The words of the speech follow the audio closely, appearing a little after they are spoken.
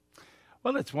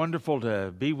Well, it's wonderful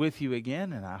to be with you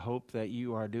again, and I hope that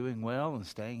you are doing well and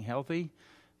staying healthy.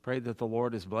 Pray that the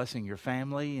Lord is blessing your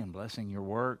family and blessing your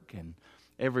work and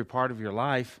every part of your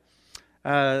life.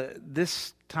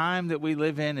 This time that we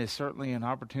live in is certainly an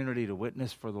opportunity to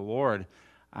witness for the Lord.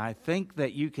 I think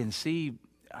that you can see,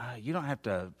 you don't have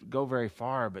to go very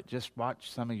far, but just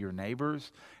watch some of your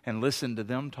neighbors and listen to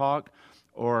them talk.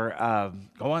 Or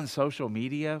go on social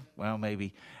media, well,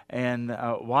 maybe, and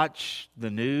watch the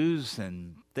news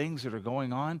and things that are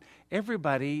going on.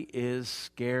 Everybody is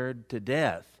scared to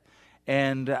death.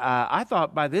 And I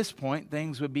thought by this point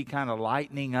things would be kind of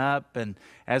lightening up, and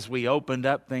as we opened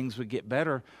up, things would get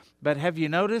better. But have you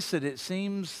noticed that it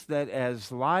seems that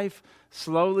as life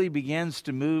slowly begins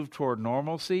to move toward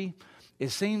normalcy, it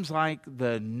seems like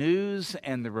the news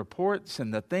and the reports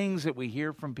and the things that we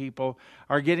hear from people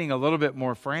are getting a little bit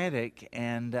more frantic,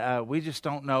 and we just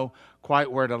don't know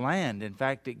quite where to land. In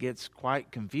fact, it gets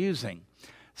quite confusing.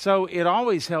 So it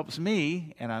always helps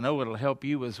me, and I know it'll help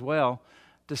you as well,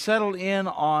 to settle in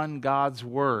on God's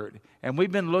Word. And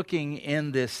we've been looking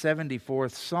in this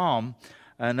 74th Psalm,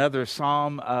 another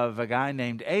psalm of a guy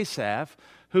named Asaph,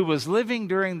 who was living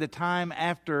during the time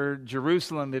after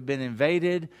Jerusalem had been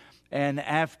invaded, and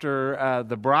after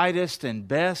the brightest and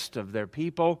best of their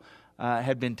people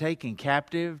had been taken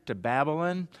captive to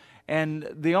Babylon. And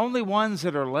the only ones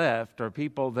that are left are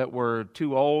people that were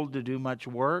too old to do much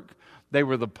work. They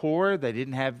were the poor. They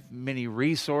didn't have many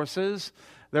resources.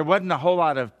 There wasn't a whole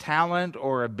lot of talent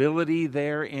or ability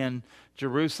there in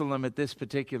Jerusalem at this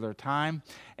particular time.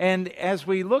 And as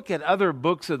we look at other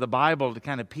books of the Bible to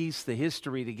kind of piece the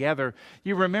history together,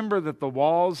 you remember that the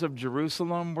walls of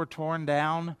Jerusalem were torn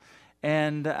down.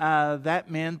 And that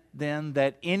meant then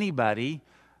that anybody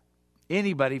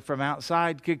from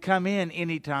outside could come in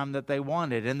anytime that they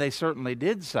wanted, and they certainly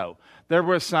did so. There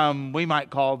were some, we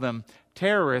might call them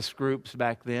terrorist groups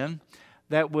back then,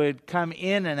 that would come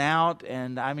in and out,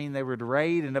 and they would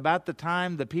raid. And about the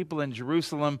time the people in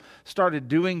Jerusalem started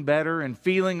doing better and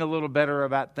feeling a little better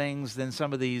about things, then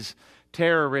some of these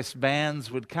terrorist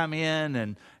bands would come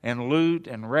in and loot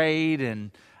and raid and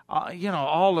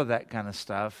all of that kind of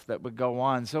stuff that would go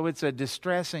on. So it's a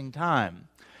distressing time.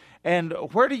 And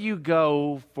where do you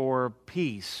go for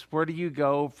peace? Where do you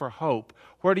go for hope?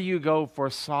 Where do you go for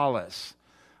solace?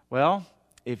 Well,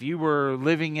 if you were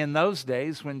living in those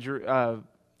days when,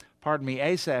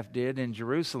 Asaph did in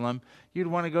Jerusalem, you'd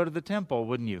want to go to the temple,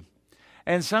 wouldn't you?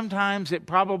 And sometimes it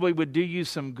probably would do you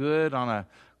some good on a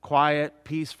quiet,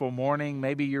 peaceful morning.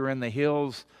 Maybe you're in the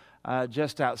hills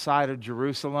just outside of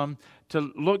Jerusalem,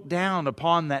 to look down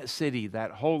upon that city,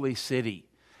 that holy city.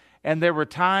 And there were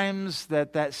times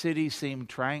that city seemed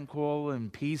tranquil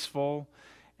and peaceful,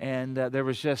 and there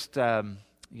was just,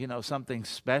 something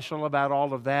special about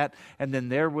all of that. And then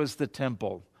there was the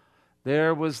temple.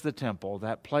 There was the temple,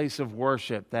 that place of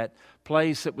worship, that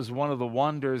place that was one of the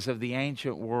wonders of the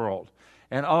ancient world.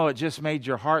 And it just made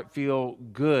your heart feel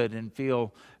good and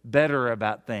feel better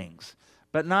about things.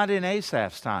 But not in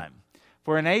Asaph's time.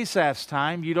 For in Asaph's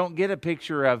time, you don't get a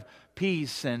picture of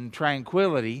peace and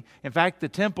tranquility. In fact, the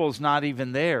temple's not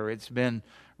even there. It's been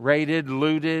raided,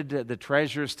 looted, the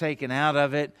treasure's taken out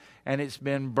of it, and it's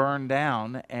been burned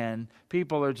down. And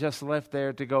people are just left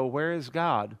there to go, where is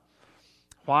God?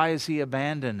 Why has He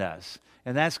abandoned us?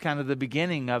 And that's kind of the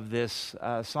beginning of this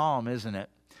psalm, isn't it?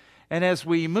 And as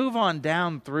we move on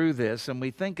down through this and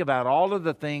we think about all of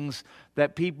the things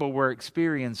that people were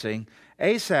experiencing,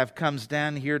 Asaph comes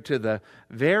down here to the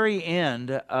very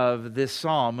end of this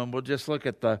psalm, and we'll just look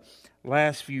at the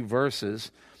last few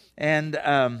verses. And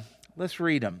let's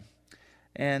read them.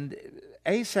 And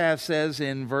Asaph says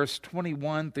in verse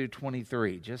 21 through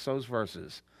 23, just those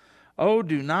verses, "Oh,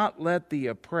 do not let the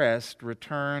oppressed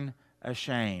return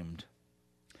ashamed.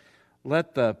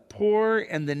 Let the poor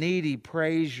and the needy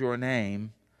praise your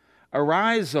name.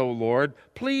 Arise, O Lord,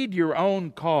 plead your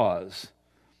own cause,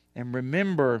 and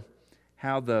remember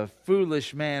how the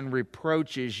foolish man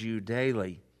reproaches you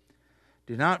daily.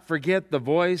 Do not forget the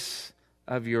voice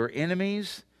of your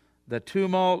enemies. The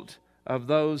tumult of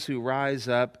those who rise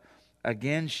up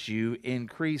against you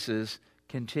increases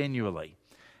continually."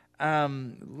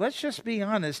 Let's just be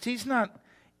honest. He's not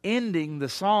ending the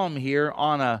psalm here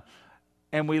on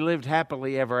and we lived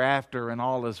happily ever after and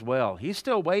all is well. He's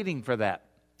still waiting for that.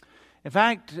 In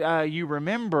fact, you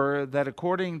remember that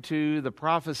according to the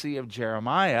prophecy of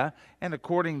Jeremiah and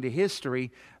according to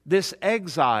history, this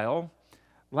exile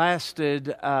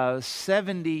lasted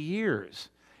 70 years.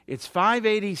 It's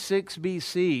 586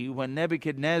 BC when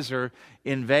Nebuchadnezzar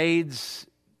invades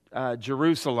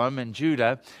Jerusalem and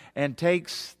Judah and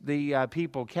takes the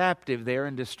people captive there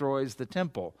and destroys the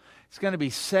temple. It's going to be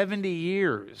 70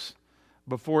 years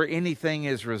before anything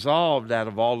is resolved out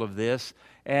of all of this.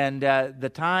 And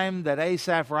the time that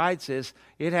Asaph writes this,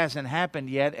 it hasn't happened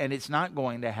yet, and it's not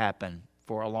going to happen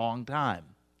for a long time.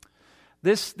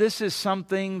 This is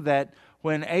something that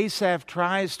when Asaph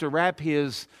tries to wrap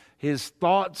his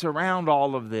thoughts around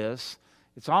all of this,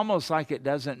 it's almost like it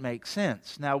doesn't make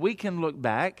sense. Now, we can look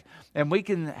back and we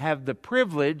can have the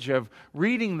privilege of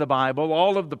reading the Bible,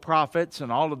 all of the prophets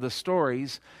and all of the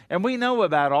stories, and we know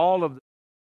about all of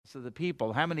the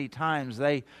people, how many times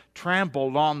they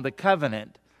trampled on the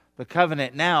covenant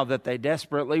now that they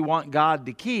desperately want God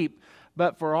to keep.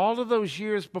 But for all of those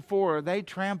years before, they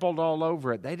trampled all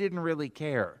over it. They didn't really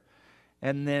care.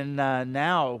 And then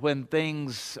now when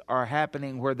things are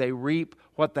happening where they reap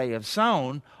what they have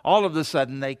sown, all of a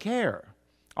sudden they care.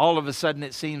 All of a sudden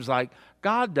it seems like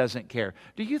God doesn't care.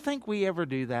 Do you think we ever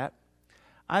do that?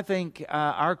 I think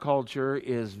our culture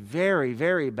is very,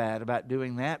 very bad about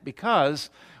doing that, because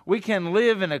we can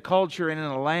live in a culture and in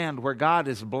a land where God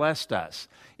has blessed us.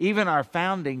 Even our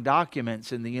founding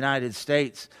documents in the United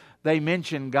States, they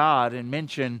mention God and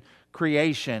mention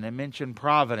creation and mention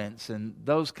providence and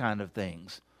those kind of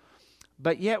things.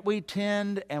 But yet we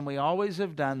tend, and we always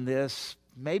have done this,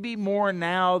 maybe more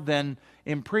now than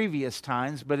in previous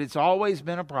times, but it's always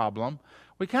been a problem.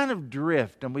 We kind of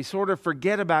drift and we sort of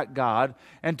forget about God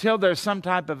until there's some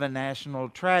type of a national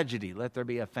tragedy. Let there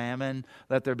be a famine,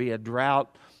 let there be a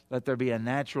drought, let there be a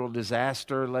natural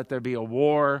disaster, let there be a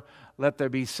war, let there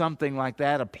be something like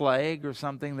that, a plague or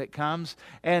something that comes.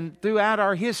 And throughout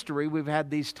our history, we've had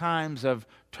these times of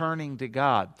turning to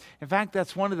God. In fact,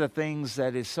 that's one of the things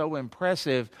that is so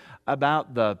impressive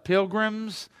about the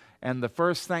Pilgrims and the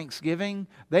first Thanksgiving.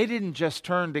 They didn't just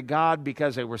turn to God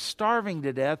because they were starving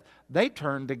to death. They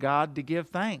turned to God to give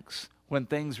thanks when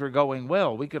things were going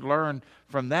well. We could learn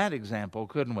from that example,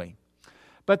 couldn't we?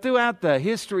 But throughout the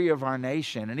history of our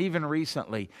nation, and even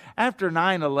recently, after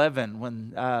 9/11,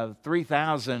 when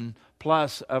 3,000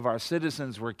 plus of our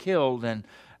citizens were killed, and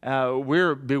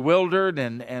we're bewildered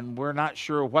and we're not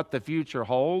sure what the future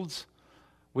holds.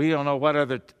 We don't know what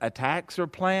other attacks are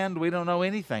planned. We don't know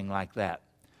anything like that.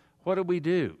 What do we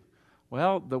do?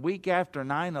 Well, the week after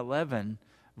 9/11,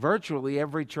 virtually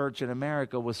every church in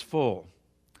America was full.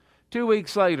 2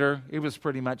 weeks later, it was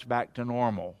pretty much back to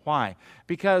normal. Why?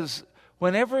 Because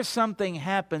whenever something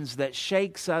happens that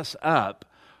shakes us up,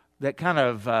 that kind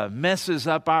of messes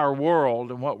up our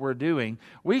world and what we're doing,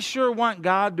 we sure want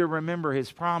God to remember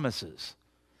His promises.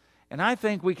 And I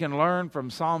think we can learn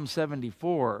from Psalm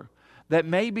 74 that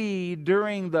maybe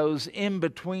during those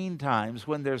in-between times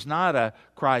when there's not a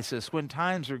crisis, when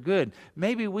times are good,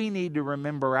 maybe we need to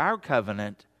remember our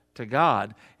covenant to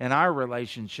God and our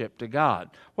relationship to God.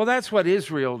 Well, that's what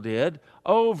Israel did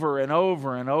over and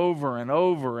over and over and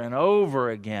over and over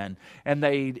again. And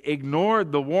they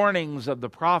ignored the warnings of the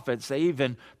prophets. They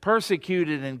even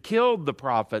persecuted and killed the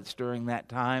prophets during that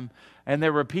time. And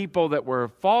there were people that were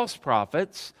false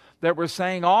prophets that were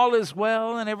saying all is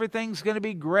well and everything's going to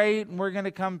be great and we're going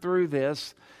to come through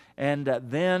this. And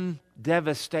then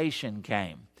devastation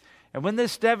came. And when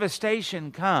this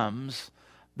devastation comes,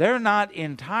 they're not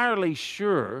entirely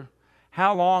sure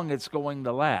how long it's going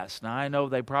to last. Now, I know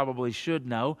they probably should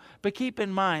know, but keep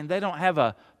in mind, they don't have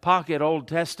a pocket Old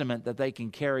Testament that they can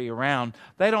carry around.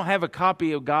 They don't have a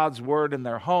copy of God's Word in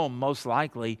their home, most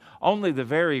likely. Only the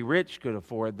very rich could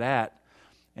afford that.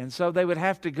 And so they would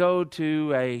have to go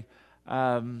to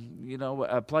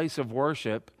a place of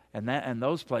worship, and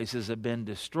those places have been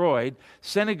destroyed.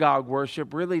 Synagogue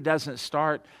worship really doesn't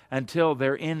start until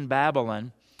they're in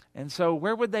Babylon. And so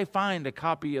where would they find a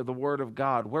copy of the Word of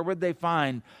God? Where would they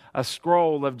find a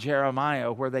scroll of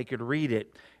Jeremiah where they could read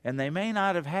it? And they may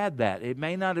not have had that. It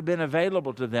may not have been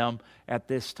available to them at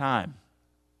this time.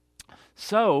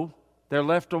 So they're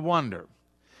left to wonder.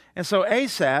 And so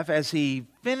Asaph, as he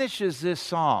finishes this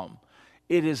psalm,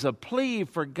 it is a plea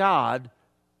for God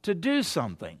to do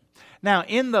something. Now,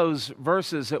 in those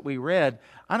verses that we read,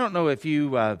 I don't know if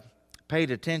you paid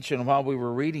attention while we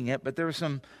were reading it, but there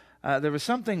was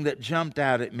something that jumped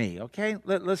out at me. Okay,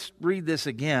 let's read this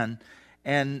again.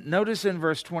 And notice in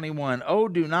verse 21, "Oh,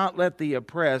 do not let the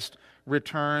oppressed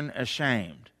return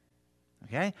ashamed."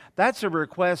 Okay, that's a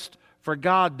request for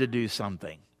God to do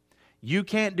something. You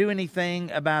can't do anything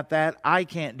about that. I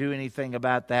can't do anything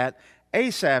about that.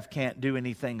 Asaph can't do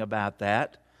anything about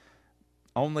that.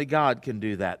 Only God can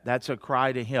do that. That's a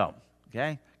cry to Him.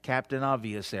 Okay, Captain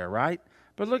Obvious there, right?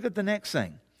 But look at the next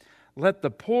thing. "Let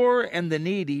the poor and the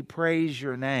needy praise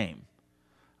your name."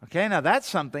 Okay, now that's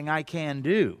something I can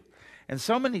do. And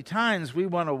so many times we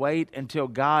want to wait until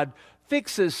God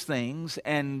fixes things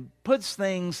and puts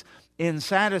things in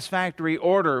satisfactory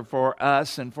order for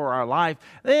us and for our life,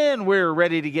 then we're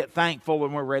ready to get thankful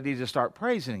and we're ready to start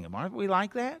praising Him. Aren't we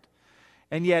like that?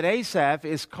 And yet Asaph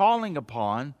is calling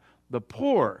upon the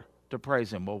poor to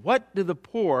praise Him. Well, what do the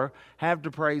poor have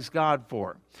to praise God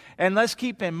for? And let's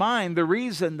keep in mind the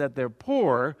reason that they're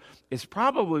poor is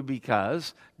probably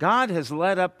because God has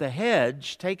let up the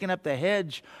hedge, taken up the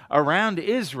hedge around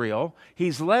Israel.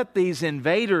 He's let these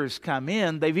invaders come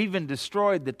in. They've even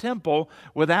destroyed the temple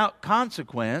without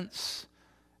consequence.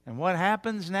 And what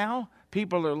happens now?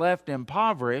 People are left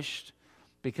impoverished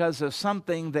because of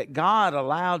something that God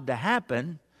allowed to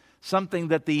happen, something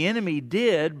that the enemy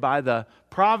did by the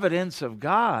providence of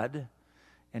God,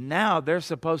 and now they're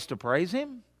supposed to praise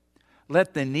Him?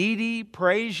 Let the needy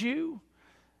praise you?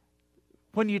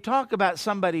 When you talk about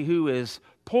somebody who is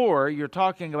poor, you're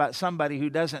talking about somebody who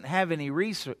doesn't have any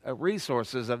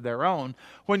resources of their own.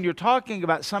 When you're talking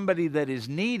about somebody that is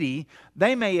needy,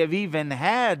 they may have even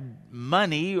had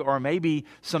money or maybe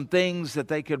some things that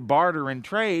they could barter and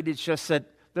trade. It's just that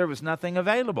there was nothing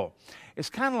available. It's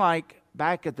kind of like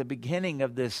back at the beginning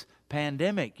of this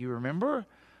pandemic, you remember?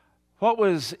 What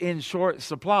was in short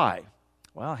supply?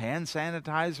 Well, hand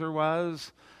sanitizer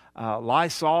was,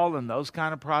 Lysol and those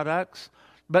kind of products.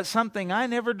 But something I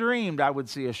never dreamed I would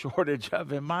see a shortage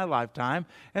of in my lifetime,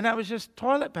 and that was just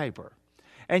toilet paper.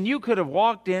 And you could have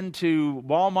walked into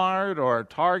Walmart or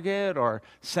Target or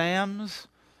Sam's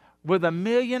with $1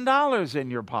 million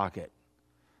in your pocket.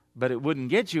 But it wouldn't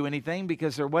get you anything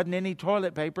because there wasn't any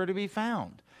toilet paper to be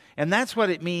found. And that's what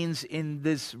it means in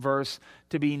this verse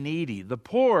to be needy. The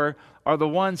poor are the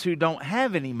ones who don't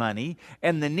have any money,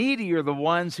 and the needy are the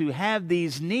ones who have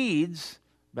these needs,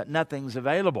 but nothing's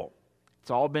available.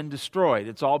 It's all been destroyed.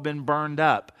 It's all been burned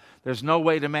up. There's no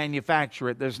way to manufacture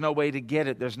it. There's no way to get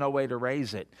it. There's no way to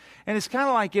raise it. And it's kind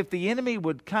of like if the enemy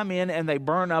would come in and they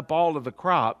burn up all of the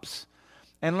crops.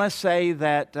 And let's say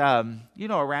that,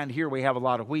 around here we have a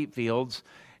lot of wheat fields.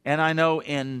 And I know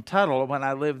in Tuttle, when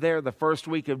I lived there, the first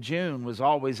week of June was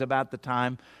always about the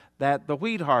time that the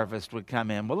wheat harvest would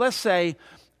come in. Well, let's say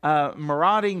a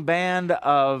marauding band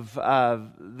of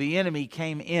the enemy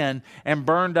came in and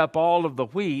burned up all of the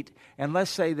wheat. And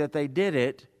let's say that they did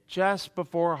it just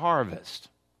before harvest.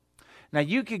 Now,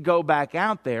 you could go back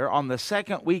out there on the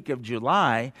second week of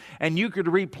July and you could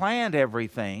replant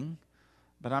everything,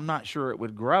 but I'm not sure it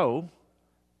would grow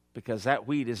because that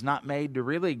wheat is not made to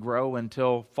really grow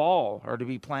until fall or to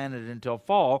be planted until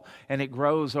fall, and it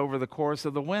grows over the course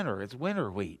of the winter. It's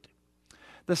winter wheat.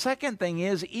 The second thing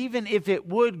is, even if it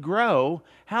would grow,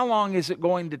 how long is it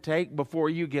going to take before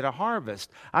you get a harvest?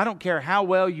 I don't care how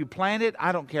well you plant it.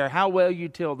 I don't care how well you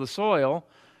till the soil.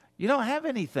 You don't have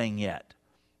anything yet.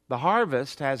 The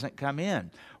harvest hasn't come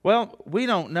in. Well, we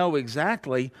don't know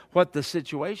exactly what the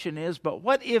situation is, but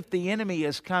what if the enemy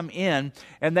has come in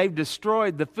and they've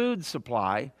destroyed the food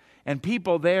supply and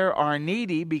people there are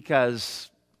needy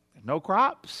because no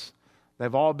crops?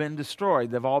 They've all been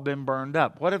destroyed. They've all been burned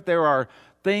up. What if there are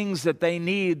things that they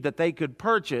need that they could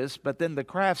purchase, but then the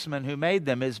craftsman who made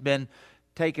them has been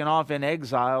taken off in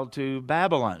exile to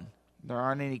Babylon? There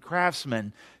aren't any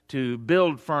craftsmen to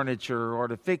build furniture or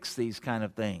to fix these kind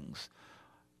of things.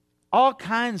 All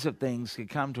kinds of things could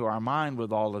come to our mind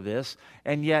with all of this,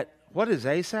 and yet, what does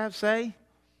Asaph say?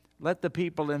 Let the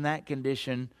people in that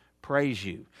condition praise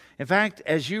you. In fact,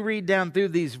 as you read down through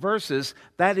these verses,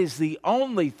 that is the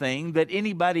only thing that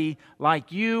anybody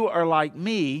like you or like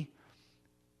me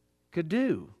could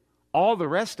do. All the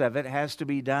rest of it has to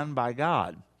be done by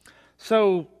God.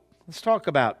 So let's talk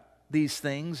about these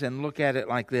things and look at it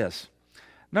like this.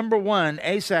 Number one,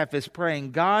 Asaph is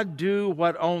praying, God, do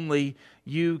what only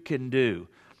you can do.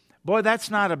 Boy, that's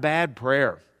not a bad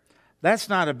prayer. That's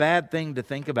not a bad thing to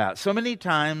think about. So many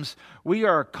times we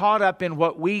are caught up in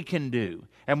what we can do,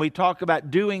 and we talk about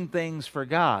doing things for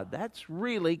God. That's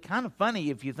really kind of funny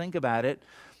if you think about it.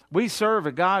 We serve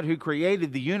a God who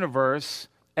created the universe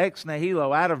ex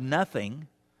nihilo, out of nothing,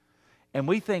 and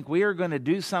we think we are going to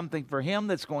do something for Him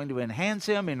that's going to enhance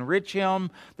Him, enrich Him,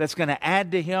 that's going to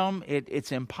add to Him.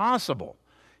 It's impossible.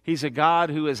 He's a God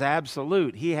who is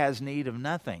absolute. He has need of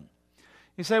nothing.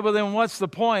 You say, well, then what's the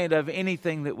point of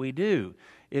anything that we do?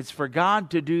 It's for God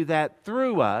to do that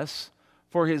through us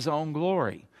for His own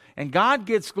glory. And God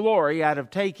gets glory out of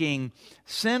taking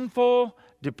sinful,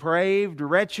 depraved,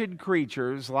 wretched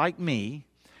creatures like me,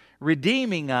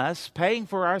 redeeming us, paying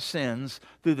for our sins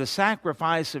through the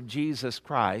sacrifice of Jesus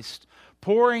Christ,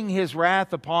 pouring His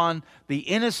wrath upon the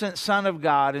innocent Son of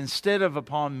God instead of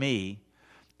upon me,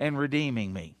 and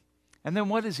redeeming me. And then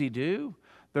what does He do?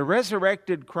 The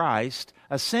resurrected Christ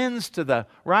ascends to the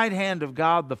right hand of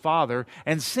God the Father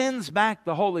and sends back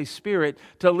the Holy Spirit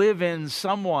to live in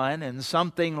someone and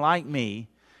something like me,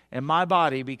 and my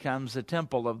body becomes the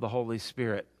temple of the Holy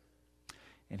Spirit.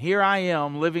 And here I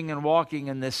am living and walking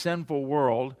in this sinful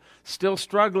world, still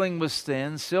struggling with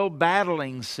sin, still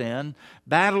battling sin,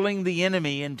 battling the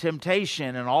enemy and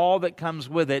temptation and all that comes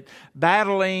with it,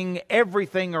 battling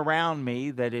everything around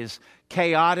me that is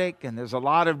chaotic, and there's a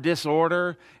lot of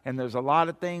disorder, and there's a lot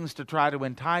of things to try to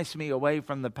entice me away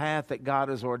from the path that God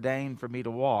has ordained for me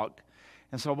to walk.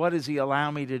 And so what does He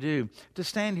allow me to do? To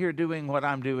stand here doing what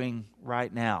I'm doing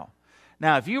right now.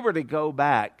 Now, if you were to go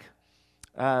back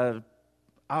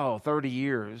 30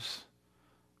 years,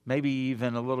 maybe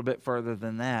even a little bit further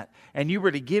than that, and you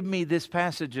were to give me this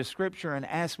passage of Scripture and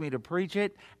ask me to preach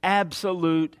it,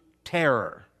 absolute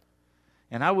terror.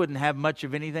 And I wouldn't have much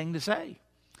of anything to say.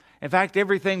 In fact,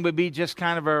 everything would be just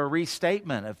kind of a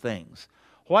restatement of things.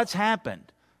 What's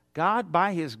happened? God,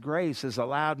 by His grace, has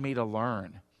allowed me to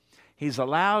learn. He's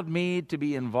allowed me to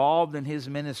be involved in His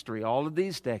ministry all of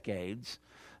these decades,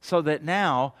 so that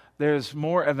now there's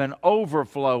more of an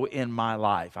overflow in my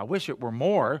life. I wish it were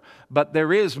more, but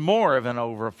there is more of an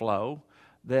overflow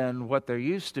than what there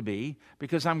used to be,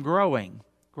 because I'm growing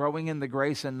in the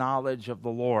grace and knowledge of the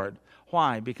Lord.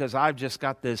 Why? Because I've just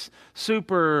got this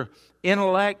super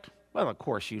intellect. Well, of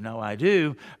course, you know I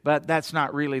do, but that's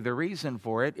not really the reason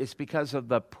for it. It's because of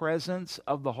the presence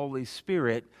of the Holy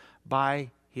Spirit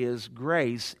by His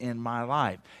grace in my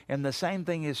life. And the same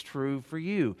thing is true for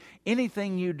you.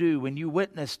 Anything you do, when you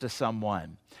witness to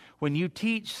someone, when you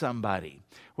teach somebody,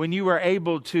 when you are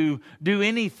able to do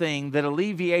anything that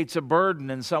alleviates a burden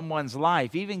in someone's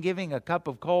life, even giving a cup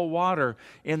of cold water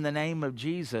in the name of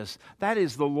Jesus, that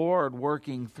is the Lord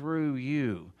working through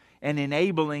you and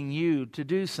enabling you to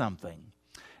do something.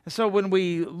 And so when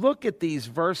we look at these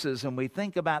verses and we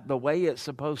think about the way it's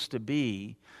supposed to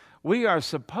be, we are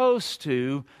supposed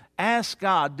to ask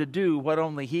God to do what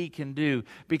only He can do.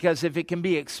 Because if it can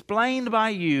be explained by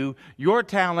you, your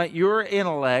talent, your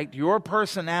intellect, your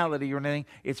personality or anything,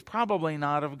 it's probably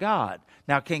not of God.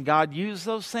 Now, can God use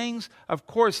those things? Of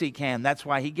course He can. That's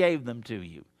why He gave them to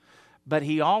you. But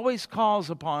He always calls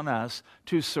upon us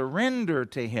to surrender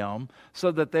to Him,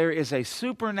 so that there is a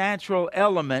supernatural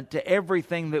element to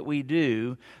everything that we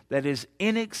do that is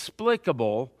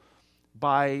inexplicable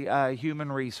by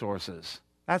human resources.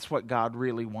 That's what God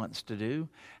really wants to do.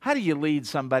 How do you lead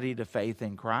somebody to faith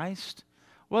in Christ?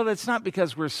 Well, it's not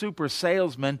because we're super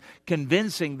salesmen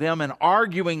convincing them and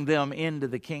arguing them into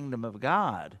the kingdom of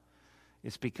God.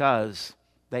 It's because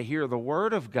they hear the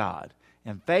Word of God.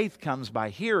 And faith comes by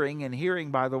hearing, and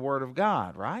hearing by the Word of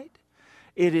God, right?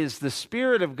 It is the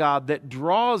Spirit of God that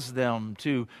draws them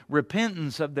to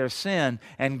repentance of their sin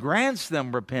and grants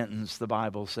them repentance, the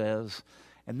Bible says.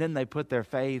 And then they put their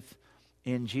faith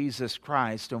in Jesus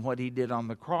Christ and what He did on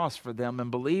the cross for them,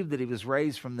 and believe that He was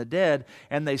raised from the dead,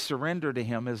 and they surrender to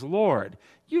Him as Lord.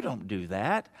 You don't do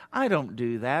that. I don't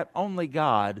do that. Only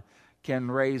God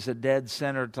can raise a dead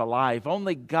sinner to life.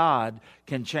 Only God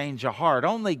can change a heart.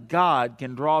 Only God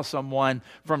can draw someone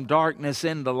from darkness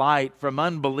into light, from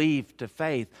unbelief to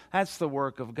faith. That's the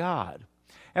work of God.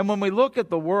 And when we look at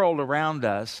the world around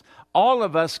us, all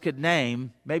of us could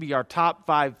name maybe our top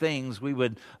 5 things we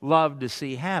would love to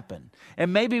see happen.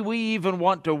 And maybe we even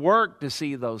want to work to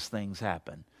see those things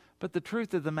happen. But the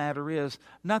truth of the matter is,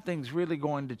 nothing's really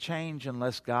going to change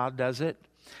unless God does it.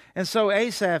 And so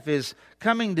Asaph is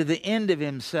coming to the end of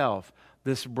himself.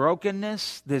 This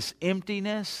brokenness, this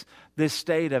emptiness, this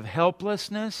state of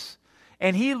helplessness.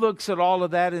 And he looks at all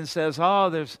of that and says,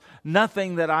 there's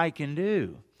nothing that I can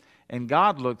do. And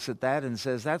God looks at that and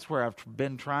says, that's where I've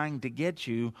been trying to get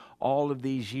you all of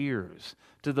these years.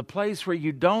 To the place where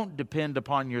you don't depend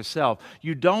upon yourself.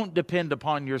 You don't depend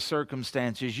upon your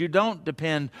circumstances. You don't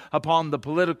depend upon the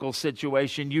political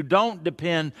situation. You don't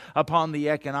depend upon the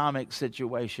economic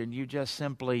situation. You just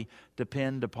simply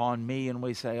depend upon me. And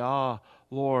we say,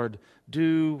 Lord,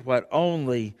 do what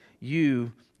only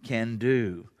you can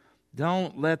do.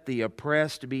 Don't let the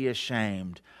oppressed be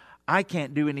ashamed. I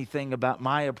can't do anything about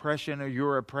my oppression or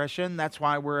your oppression. That's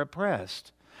why we're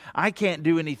oppressed. I can't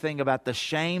do anything about the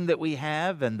shame that we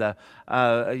have and the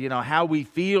how we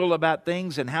feel about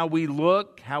things and how we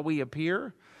look, how we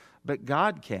appear. But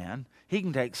God can. He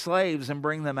can take slaves and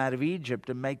bring them out of Egypt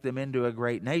and make them into a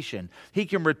great nation. He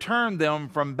can return them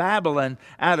from Babylon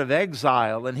out of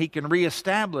exile, and He can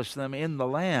reestablish them in the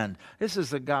land. This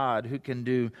is a God who can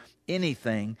do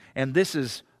anything. And this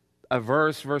is a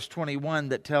verse 21,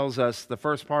 that tells us, the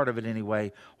first part of it anyway,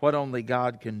 what only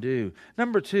God can do.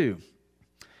 Number 2,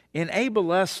 enable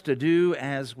us to do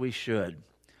as we should.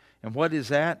 And what is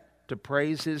that? To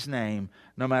praise His name,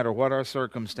 no matter what our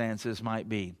circumstances might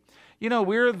be. You know,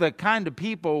 we're the kind of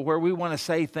people where we want to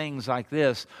say things like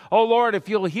this: "Oh Lord, if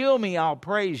you'll heal me, I'll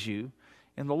praise you."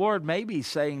 And the Lord may be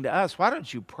saying to us, "Why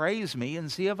don't you praise me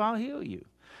and see if I'll heal you?"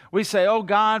 We say, "Oh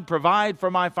God, provide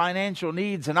for my financial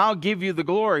needs and I'll give you the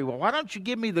glory." Well, why don't you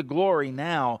give me the glory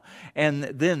now and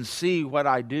then see what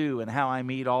I do and how I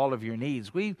meet all of your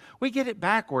needs? We get it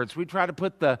backwards. We try to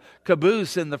put the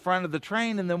caboose in the front of the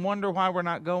train and then wonder why we're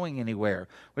not going anywhere.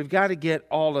 We've got to get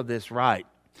all of this right.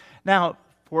 Now,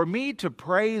 for me to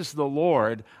praise the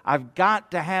Lord, I've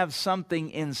got to have something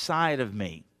inside of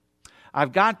me.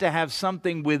 I've got to have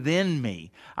something within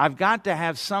me. I've got to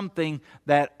have something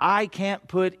that I can't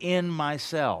put in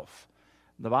myself.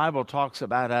 The Bible talks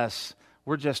about us,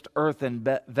 we're just earthen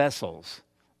vessels.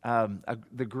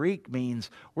 The Greek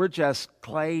means we're just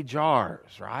clay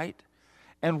jars, right?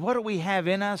 And what do we have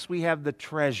in us? We have the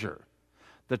treasure.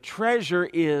 The treasure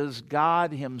is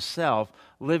God Himself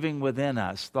living within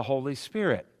us, the Holy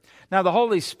Spirit. Now, the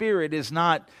Holy Spirit is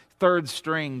not third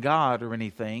string God or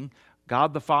anything.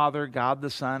 God the Father, God the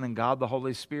Son, and God the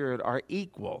Holy Spirit are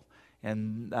equal,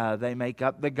 and they make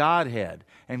up the Godhead.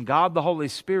 And God the Holy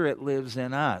Spirit lives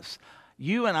in us.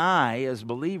 You and I, as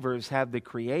believers, have the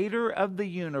Creator of the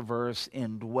universe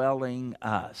indwelling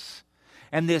us.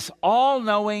 And this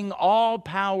all-knowing,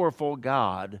 all-powerful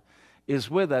God is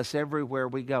with us everywhere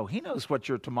we go. He knows what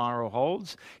your tomorrow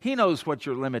holds. He knows what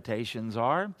your limitations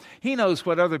are. He knows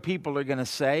what other people are going to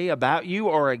say about you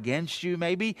or against you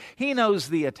maybe. He knows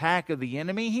the attack of the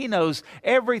enemy. He knows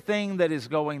everything that is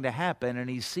going to happen, and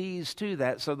He sees to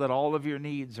that so that all of your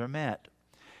needs are met.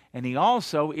 And He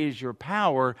also is your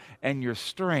power and your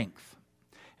strength.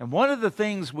 And one of the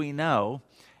things we know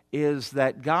is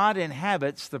that God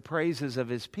inhabits the praises of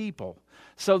His people.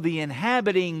 So the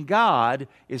inhabiting God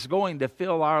is going to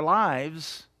fill our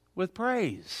lives with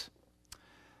praise.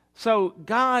 So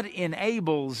God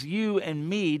enables you and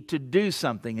me to do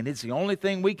something, and it's the only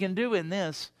thing we can do in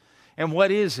this. And what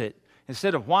is it?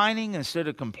 Instead of whining, instead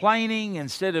of complaining,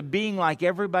 instead of being like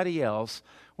everybody else,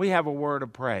 we have a word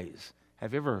of praise.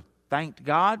 Have you ever thanked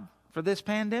God for this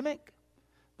pandemic?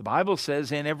 The Bible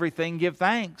says, "In everything give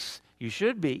thanks." You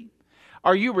should be.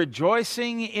 Are you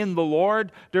rejoicing in the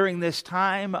Lord during this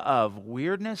time of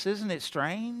weirdness? Isn't it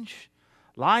strange?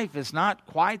 Life is not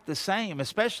quite the same,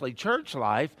 especially church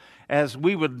life, as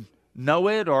we would know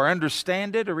it or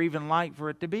understand it or even like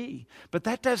for it to be. But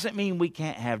that doesn't mean we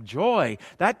can't have joy.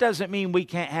 That doesn't mean we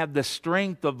can't have the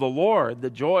strength of the Lord.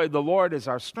 The joy of the Lord is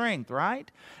our strength,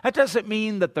 right? That doesn't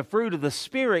mean that the fruit of the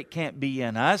Spirit can't be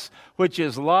in us, which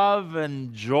is love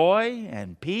and joy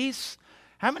and peace.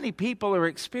 How many people are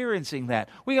experiencing that?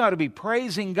 We ought to be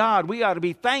praising God. We ought to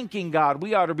be thanking God.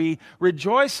 We ought to be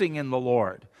rejoicing in the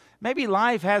Lord. Maybe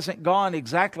life hasn't gone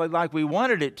exactly like we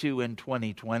wanted it to in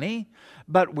 2020,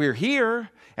 but we're here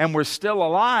and we're still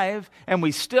alive and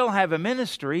we still have a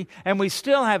ministry and we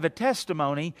still have a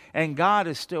testimony and God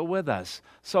is still with us.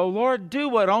 So Lord, do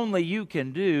what only You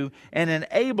can do and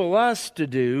enable us to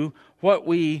do what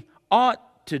we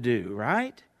ought to do,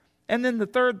 right? And then the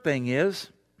third thing is,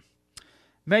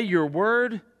 may Your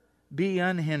word be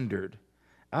unhindered.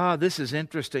 This is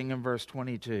interesting in verse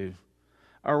 22.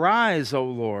 Arise, O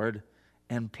Lord,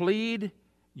 and plead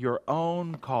Your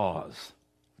own cause.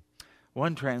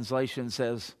 One translation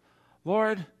says,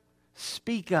 Lord,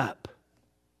 speak up.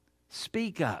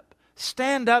 Speak up.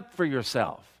 Stand up for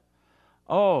Yourself.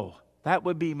 Oh, that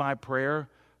would be my prayer,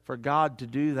 for God to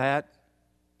do that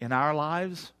in our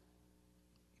lives,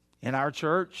 in our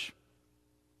church,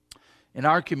 in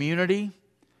our community,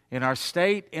 in our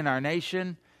state, in our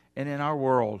nation, and in our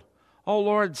world. Oh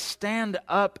Lord, stand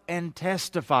up and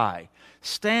testify.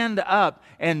 Stand up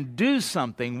and do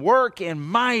something. Work in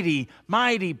mighty,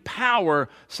 mighty power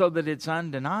so that it's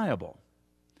undeniable.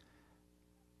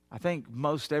 I think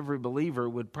most every believer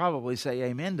would probably say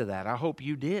amen to that. I hope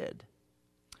you did.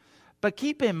 But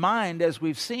keep in mind, as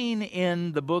we've seen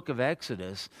in the book of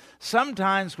Exodus,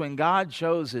 sometimes when God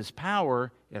shows His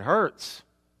power, it hurts.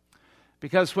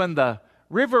 Because when the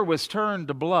river was turned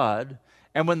to blood,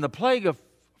 and when the plague of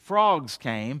frogs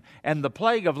came and the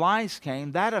plague of lice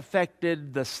came, that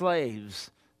affected the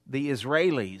slaves, the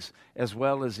Israelis, as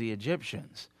well as the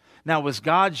Egyptians. Now, was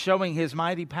God showing His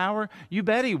mighty power? You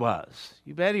bet He was.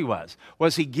 You bet He was.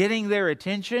 Was He getting their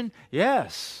attention?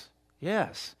 Yes.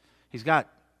 Yes. He's got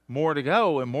more to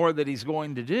go and more that He's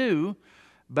going to do.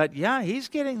 But yeah, He's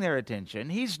getting their attention.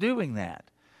 He's doing that.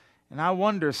 And I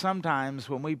wonder sometimes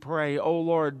when we pray, oh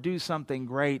Lord, do something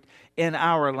great in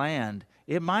our land,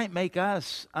 it might make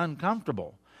us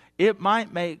uncomfortable. It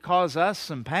might cause us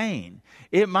some pain.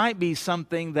 It might be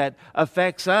something that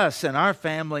affects us and our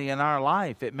family and our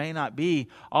life. It may not be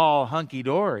all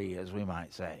hunky-dory, as we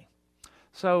might say.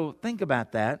 So think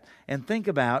about that, and think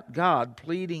about God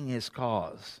pleading His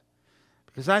cause.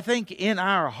 Because I think in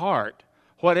our heart,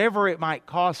 whatever it might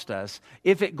cost us,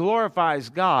 if it glorifies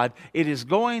God, it is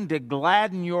going to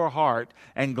gladden your heart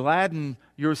and gladden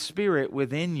your spirit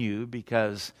within you,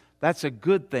 because that's a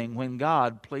good thing when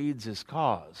God pleads His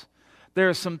cause. There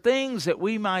are some things that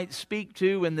we might speak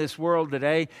to in this world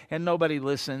today, and nobody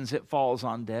listens. It falls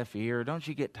on deaf ear. Don't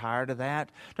you get tired of that?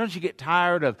 Don't you get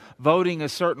tired of voting a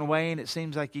certain way and it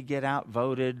seems like you get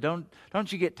outvoted? Don't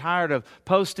you get tired of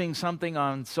posting something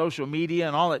on social media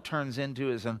and all it turns into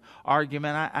is an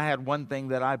argument? I had one thing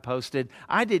that I posted.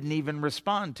 I didn't even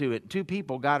respond to it. 2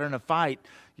 people got in a fight,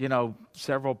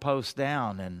 several posts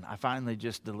down, and I finally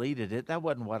just deleted it. That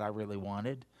wasn't what I really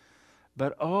wanted.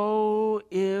 But oh,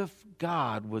 if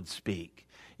God would speak,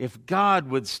 if God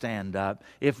would stand up,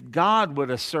 if God would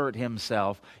assert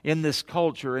Himself in this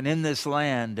culture and in this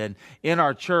land and in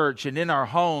our church and in our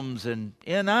homes and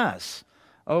in us.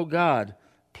 Oh God,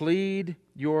 plead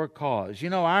your cause.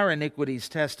 Our iniquities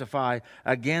testify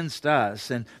against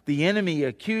us, and the enemy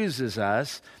accuses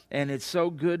us, and it's so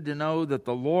good to know that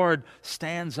the Lord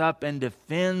stands up and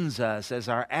defends us as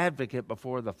our advocate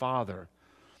before the Father.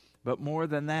 But more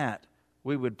than that,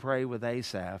 we would pray with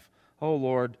Asaph, oh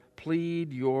Lord,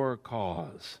 plead your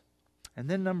cause. And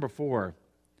then number 4,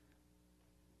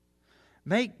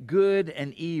 make good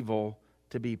and evil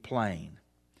to be plain.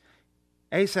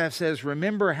 Asaph says,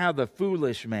 remember how the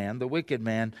foolish man, the wicked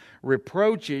man,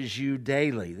 reproaches you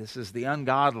daily. This is the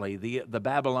ungodly, the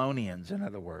Babylonians, in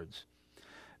other words.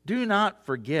 Do not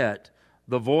forget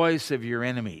the voice of your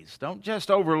enemies. Don't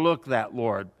just overlook that,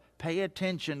 Lord. Pay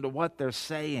attention to what they're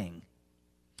saying.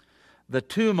 The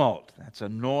tumult, that's a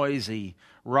noisy,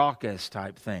 raucous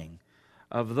type thing,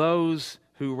 of those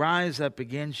who rise up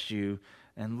against you.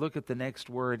 And look at the next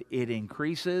word, it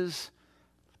increases.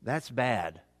 That's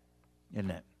bad, isn't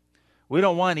it? We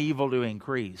don't want evil to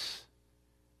increase.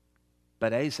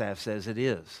 But Asaph says it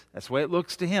is. That's the way it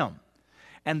looks to him.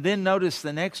 And then notice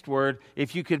the next word,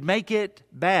 if you could make it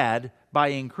bad by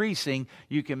increasing,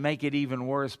 you can make it even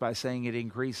worse by saying it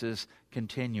increases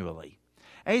continually.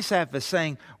 Asaph is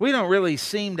saying, we don't really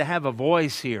seem to have a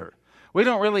voice here. We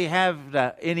don't really have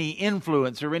any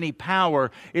influence or any power.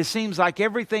 It seems like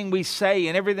everything we say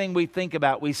and everything we think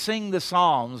about, we sing the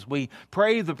psalms, we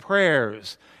pray the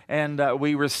prayers, and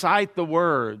we recite the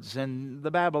words. And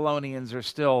the Babylonians are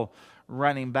still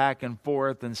running back and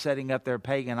forth and setting up their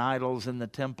pagan idols in the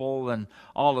temple and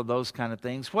all of those kind of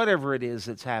things. Whatever it is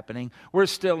that's happening, we're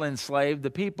still enslaved. The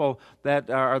people that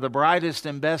are the brightest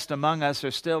and best among us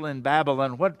are still in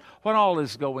Babylon. What all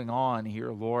is going on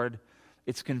here, Lord?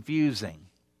 It's confusing.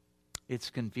 It's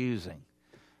confusing.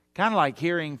 Kind of like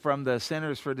hearing from the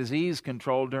Centers for Disease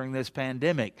Control during this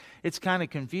pandemic. It's kind of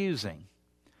confusing.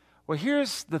 Well,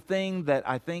 here's the thing that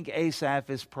I think Asaph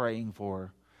is praying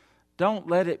for. Don't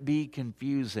let it be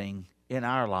confusing in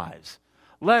our lives.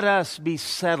 Let us be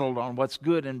settled on what's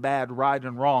good and bad, right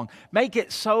and wrong. Make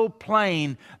it so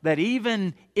plain that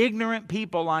even ignorant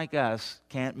people like us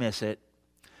can't miss it.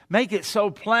 Make it so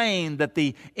plain that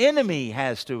the enemy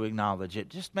has to acknowledge it.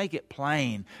 Just make it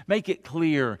plain. Make it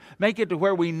clear. Make it to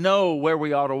where we know where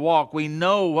we ought to walk. We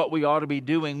know what we ought to be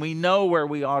doing. We know where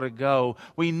we ought to go.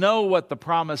 We know what the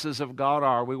promises of God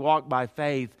are. We walk by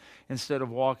faith instead of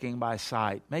walking by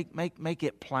sight. Make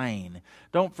it plain.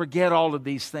 Don't forget all of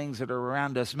these things that are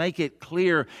around us. Make it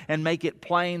clear and make it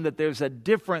plain that there's a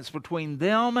difference between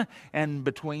them and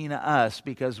between us,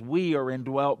 because we are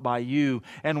indwelt by you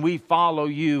and we follow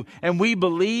you and we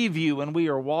believe you and we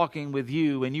are walking with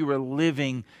you and you are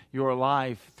living your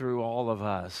life through all of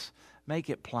us. Make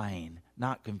it plain,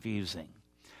 not confusing.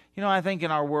 I think in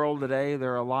our world today,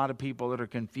 there are a lot of people that are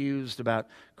confused about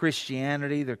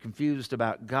Christianity. They're confused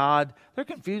about God. They're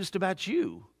confused about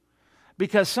you.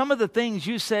 Because some of the things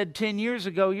you said 10 years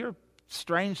ago, you're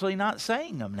strangely not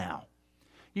saying them now.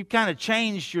 You've kind of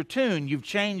changed your tune. You've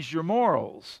changed your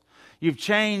morals. You've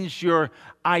changed your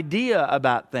idea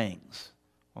about things.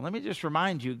 Well, let me just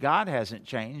remind you, God hasn't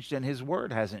changed and His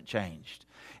Word hasn't changed.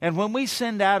 And when we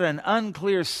send out an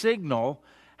unclear signal,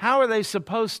 how are they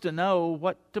supposed to know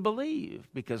what to believe?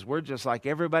 Because we're just like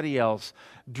everybody else,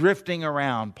 drifting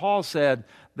around. Paul said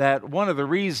that one of the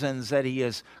reasons that he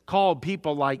has called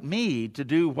people like me to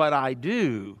do what I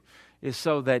do is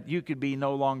so that you could be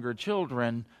no longer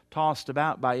children tossed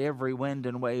about by every wind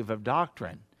and wave of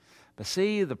doctrine. But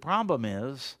see, the problem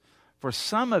is, for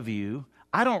some of you,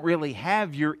 I don't really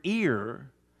have your ear,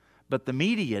 but the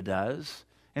media does.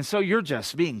 And so you're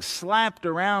just being slapped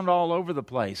around all over the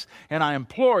place. And I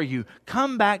implore you,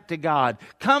 come back to God.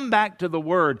 Come back to the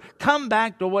Word. Come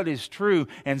back to what is true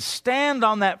and stand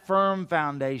on that firm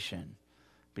foundation.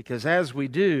 Because as we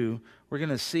do, we're going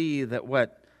to see that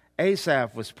what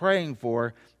Asaph was praying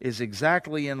for is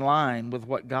exactly in line with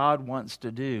what God wants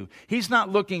to do. He's not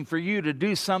looking for you to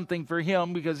do something for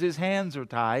him because his hands are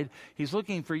tied. He's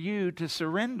looking for you to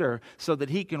surrender so that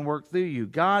he can work through you.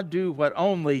 God, do what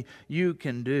only you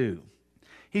can do.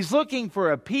 He's looking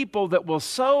for a people that will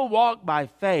so walk by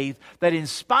faith that in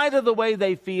spite of the way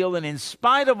they feel and in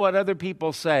spite of what other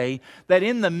people say, that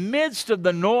in the midst of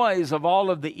the noise of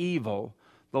all of the evil,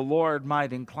 the Lord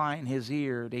might incline his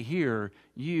ear to hear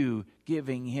you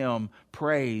giving him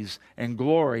praise and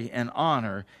glory and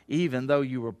honor, even though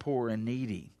you were poor and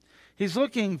needy. He's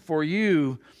looking for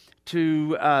you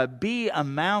to be a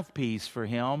mouthpiece for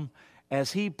him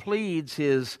as he pleads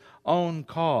his own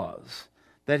cause,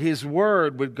 that his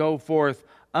word would go forth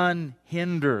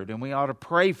unhindered. And we ought to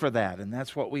pray for that, and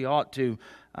that's what we ought to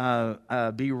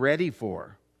be ready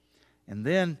for. And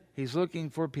then he's looking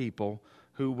for people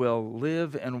who will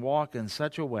live and walk in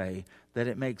such a way that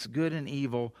it makes good and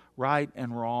evil, right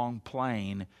and wrong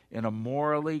plain in a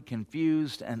morally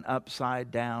confused and upside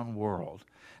down world.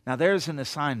 Now there's an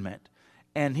assignment.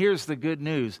 And here's the good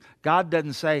news. God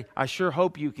doesn't say, I sure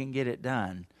hope you can get it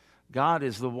done. God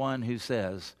is the one who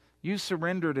says, you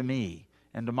surrender to me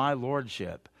and to my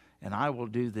lordship, and I will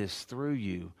do this through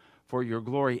you for your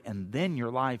glory, and then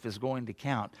your life is going to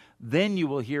count. Then you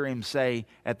will hear him say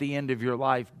at the end of your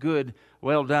life, good,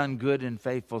 well done, good and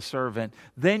faithful servant.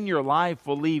 Then your life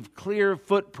will leave clear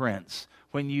footprints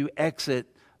when you exit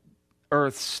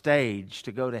earth's stage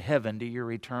to go to heaven, to your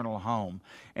eternal home.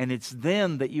 And it's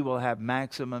then that you will have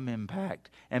maximum impact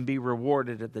and be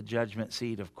rewarded at the judgment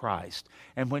seat of Christ.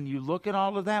 And when you look at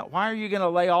all of that, why are you going to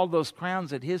lay all those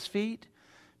crowns at his feet?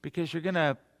 Because you're going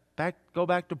to go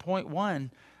back to point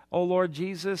one. Oh, Lord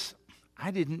Jesus,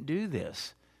 I didn't do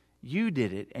this. You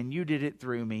did it, and you did it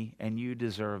through me, and you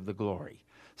deserve the glory.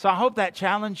 So I hope that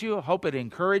challenged you. I hope it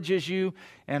encourages you,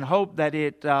 and hope that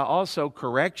it also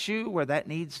corrects you where that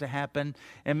needs to happen.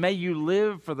 And may you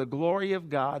live for the glory of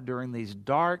God during these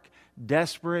dark,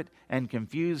 desperate, and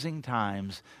confusing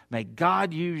times. May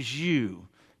God use you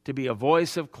to be a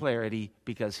voice of clarity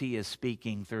because he is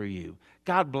speaking through you.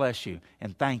 God bless you,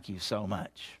 and thank you so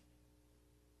much.